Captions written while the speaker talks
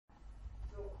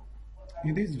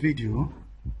In this video,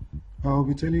 I'll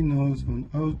be telling us on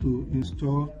how to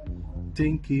install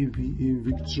 10 kVA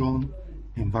Victron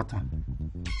inverter.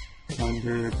 And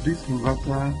this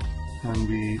inverter can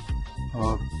be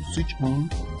switched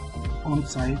on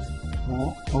site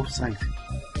or off site.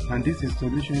 And this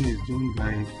installation is done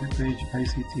by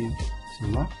ICT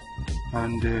Solar.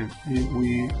 And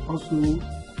we also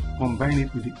combine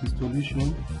it with the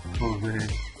installation of a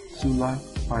solar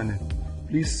panel.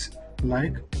 Please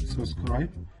like, subscribe,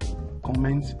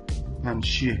 comment and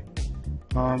share.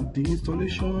 The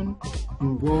installation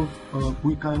involves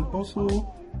we can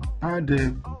also add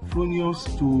Fronius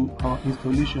to our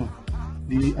installation.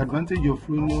 The advantage of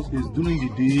Fronius is during the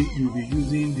day you'll be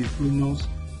using the Fronius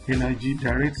energy,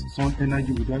 direct sun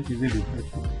energy, without using the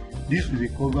battery. This will be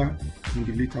covered in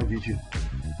the later video.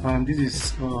 This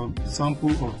is a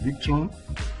sample of Victron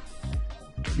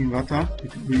inverter.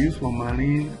 It will be used for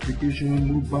marine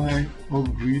application, mobile,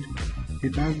 off-grid.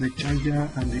 It has the charger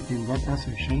and the inverter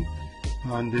section,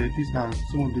 and these are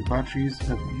some of the batteries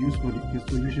that we use for the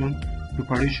installation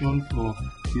preparation for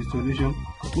the installation.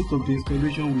 Most of the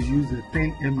installation we use a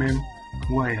 10 mm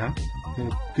wire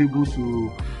cable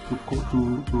to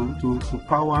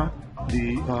power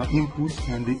the input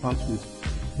and the output.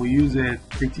 We use a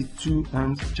 32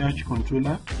 amps charge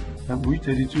controller, with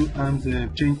 32 amps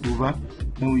changeover.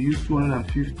 Then we use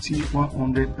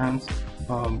 100 amps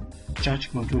charge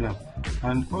controller.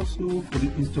 And also for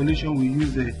the installation we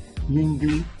use a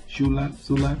Yingli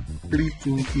solar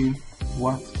 320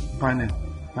 watt panel.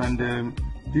 And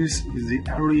this is the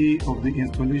array of the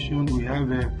installation. We have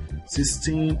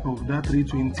 16 of that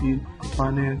 320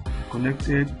 panel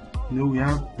connected. We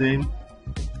have then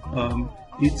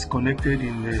it's connected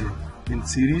in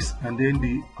series, and then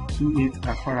the 2 8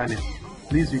 are parallel.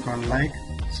 Please, you can like,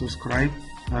 subscribe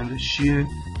and share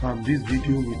this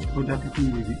video with other people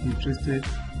who will be interested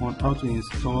on how to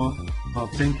install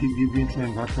 10 kV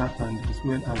Victron inverter, and as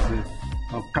well as the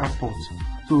carport.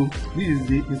 So this is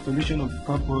the installation of the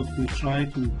carport. We try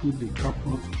to put the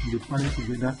carport and the panel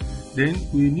together. Then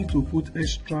we need to put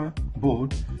extra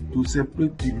board to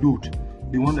separate the load,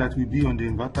 the one that will be on the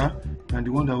inverter and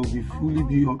the one that will be fully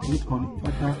be on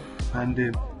inverter and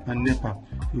NEPA.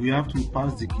 So we have to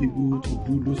pass the cable to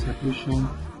do those separation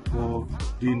for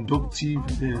the inductive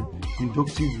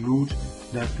load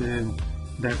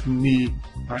that may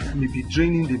be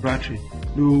draining the battery.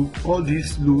 So all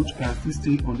these loads can still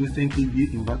stay on this 10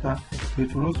 kV inverter,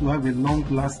 but for us to have a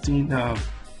long-lasting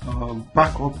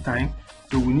backup time,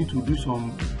 so we need to do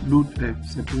some load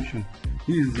separation.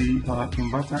 This is the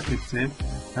inverter itself,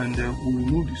 and we will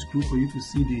remove the screw for you to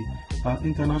see the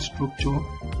internal structure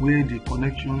where the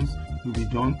connections will be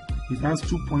done. It has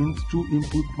 2 points, 2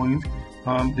 input points.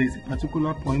 There is a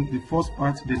particular point, the first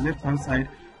part, the left hand side,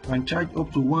 can charge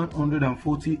up to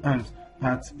 140 amps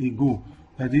at a go.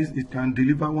 That is, it can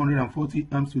deliver 140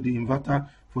 amps to the inverter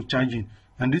for charging.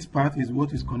 And this part is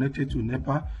what is connected to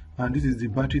NEPA, and this is the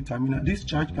battery terminal. This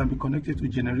charge can be connected to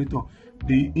generator,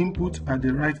 the input at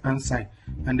the right hand side,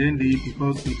 and then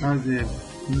because it has a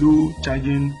low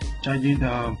charging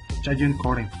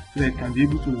current, so it can be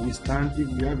able to withstand if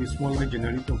we have a smaller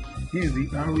generator. This is the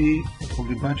array of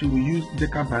the battery. We use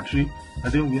deka battery,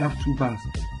 and then we have 2 banks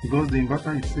because the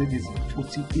inverter itself is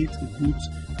 48 volts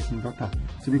inverter.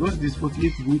 So because this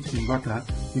 48 volts inverter,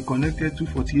 we connected to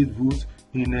 48 volts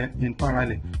in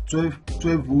parallel, 12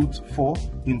 volts 4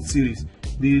 in series.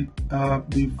 The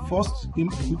first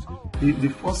input, the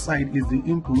first side is the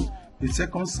input. The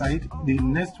second side, the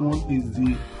next one is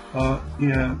the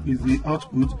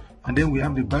output, and then we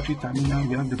have the battery terminal.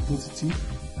 We have the positive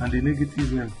and the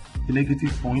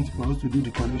negative point for us to do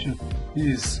the connection.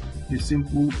 This is a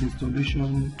simple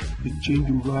installation, the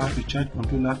changeover, the charge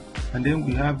controller, and then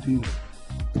we have the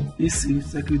AC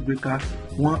circuit breaker,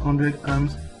 100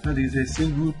 amps. That is a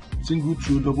single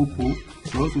through double pole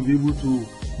for us to be able to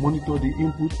monitor the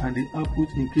input and the output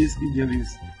in case if there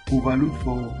is overload,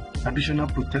 for additional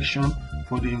protection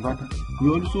for the inverter.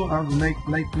 We also have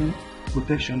lightning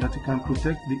protection that can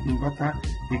protect the inverter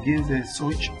against a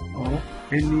surge or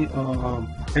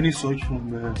any surge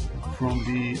from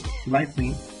the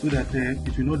lightning, so that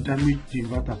it will not damage the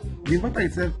inverter. The inverter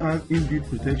itself has inbuilt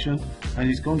protection, and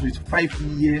it comes with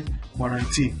 5-year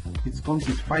warranty. It comes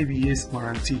with 5 years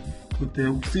warranty, but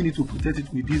we still need to protect it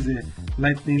with this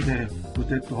lightning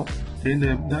protector. Then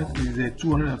that is a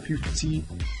 250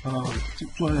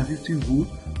 volt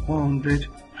 100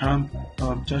 amp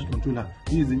charge controller.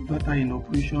 This is the inverter in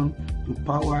operation to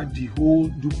power the whole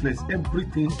duplex,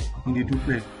 everything in the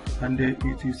duplex, and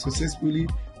it is successfully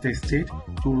tested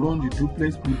to run the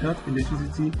duplex without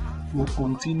electricity for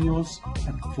continuous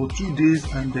for 2 days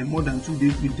and then more than 2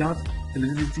 days without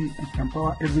electricity. It can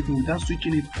power everything without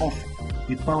switching it off.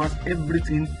 It powers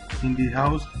everything in the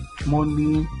house,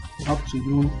 morning,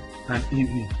 afternoon and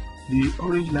evening. The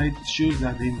orange light shows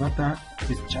that the inverter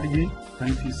is charging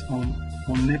and it is on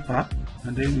NEPA,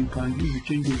 and then you can use the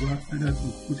changeover either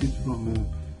to put it from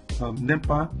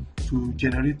NEPA to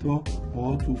generator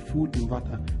or to full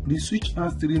inverter. The switch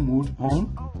has 3 modes: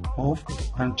 on, off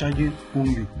and charging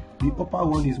only. The upper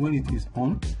one is when it is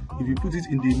on. If you put it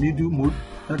in the middle mode,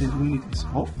 that is when it is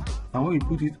off, and when you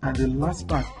put it at the last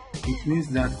part, it means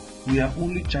that we are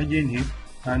only charging it,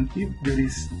 and if there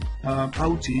is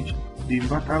outage, the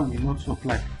inverter will not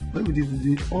supply. When it is in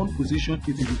the on position,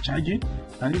 it will be charging,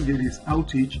 and if there is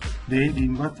outage, then the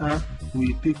inverter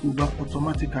will take over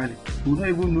automatically. We will not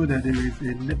even know that there is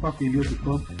a NEPA failure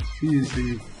because it is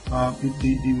the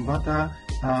inverter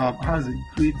has a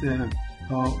great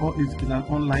or is an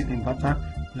online inverter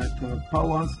that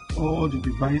powers all the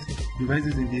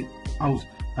devices in the house,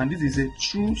 and this is a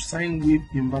true sine wave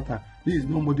inverter. This is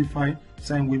no modified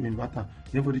sine wave inverter.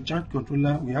 Then for the charge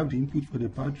controller, we have the input for the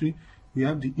battery, we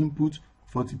have the input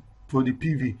for the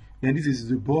PV. Then this is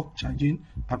the bulk charging,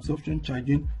 absorption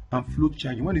charging and float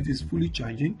charging. When it is fully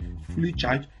charged,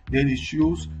 then it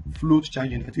shows float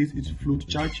charging. That is, it float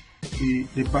charge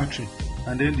the battery.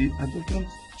 And then the absorption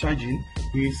charging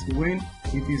is when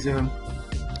it is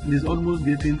almost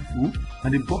getting full,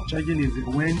 and the bulk charging is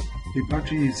when the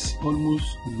battery is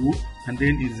almost low, and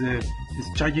then is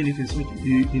charging it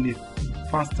in a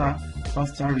faster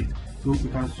rate. So we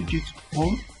can switch it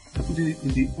on and put it in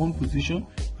the on position,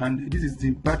 and this is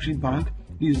the battery bank.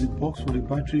 This is the box for the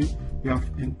battery. We have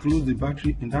enclosed the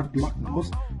battery in that black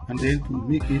box, and then to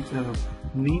make it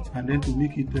neat, and then to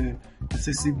make it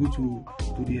accessible to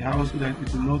the house, so that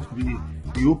it will not be,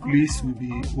 the whole place will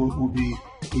be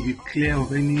clear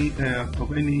of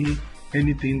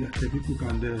anything that the people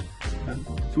can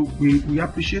so we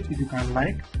appreciate if you can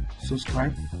like,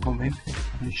 subscribe, comment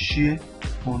and share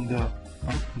on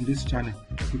this channel.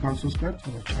 You can subscribe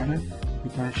to our channel, you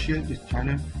can share this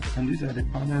channel, and these are the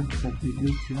panels that we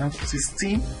use. We have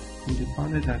 16 of the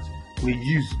panels that we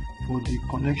use for the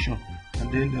connection,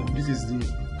 and then this is the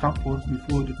carport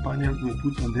before the panel were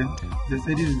put on them. They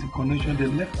said this is the connection. The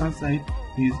left hand side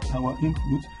is our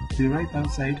input, the right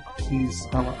hand side is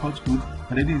our output,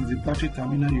 and then this is the battery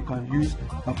terminal. You can use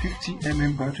a 50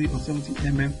 mm battery or 70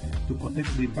 mm to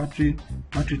connect the battery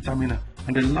terminal,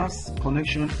 and the last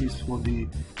connection is for the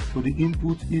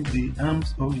input if the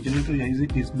amps of the generator you are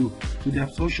using is low. So the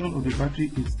absorption of the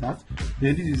battery is that.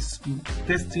 Then this is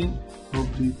testing of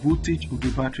the voltage of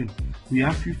the battery. We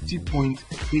have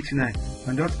 50.89,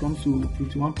 and that comes to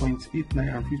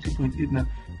 51.89 and 50.89.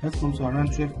 That comes to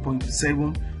around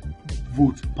 12.7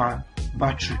 volts per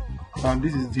battery.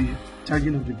 This is the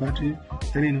charging of the battery,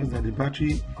 telling us that the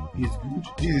battery is good.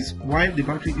 This is why the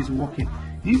battery is working.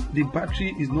 If the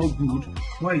battery is not good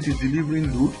while it is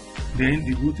delivering load, then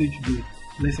the voltage will be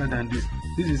lesser than this.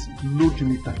 This is load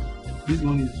meter. This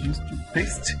one is used to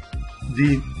test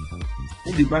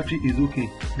if the battery is okay.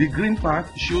 The green part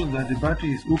shows that the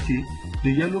battery is okay,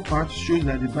 the yellow part shows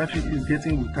that the battery is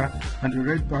getting weaker, and the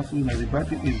red part shows that the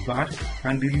battery is bad,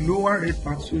 and the lower red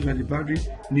part shows that the battery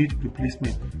needs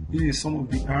replacement. This is some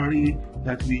of the area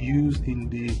that we use in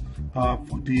the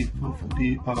for the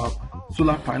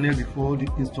solar panel before the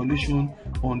installation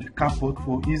on the carport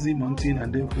for easy mounting,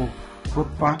 and then for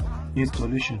proper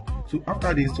installation. So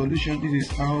after the installation, this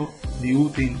is how the whole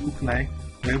thing look like.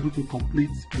 We're able to complete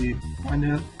the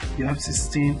panel. You have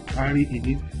 16 area in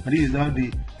it, and this is how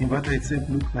the inverter itself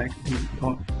looks like.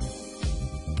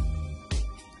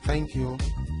 Thank you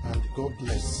and God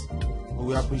bless.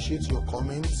 We appreciate your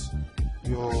comments,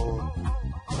 your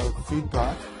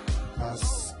feedback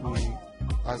as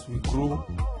we grow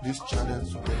this channel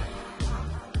together.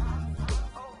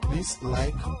 Please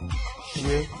like,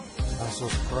 share and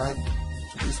subscribe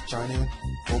to this channel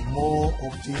for more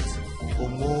updates, for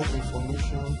more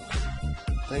information.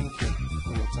 Thank you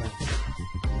for your time.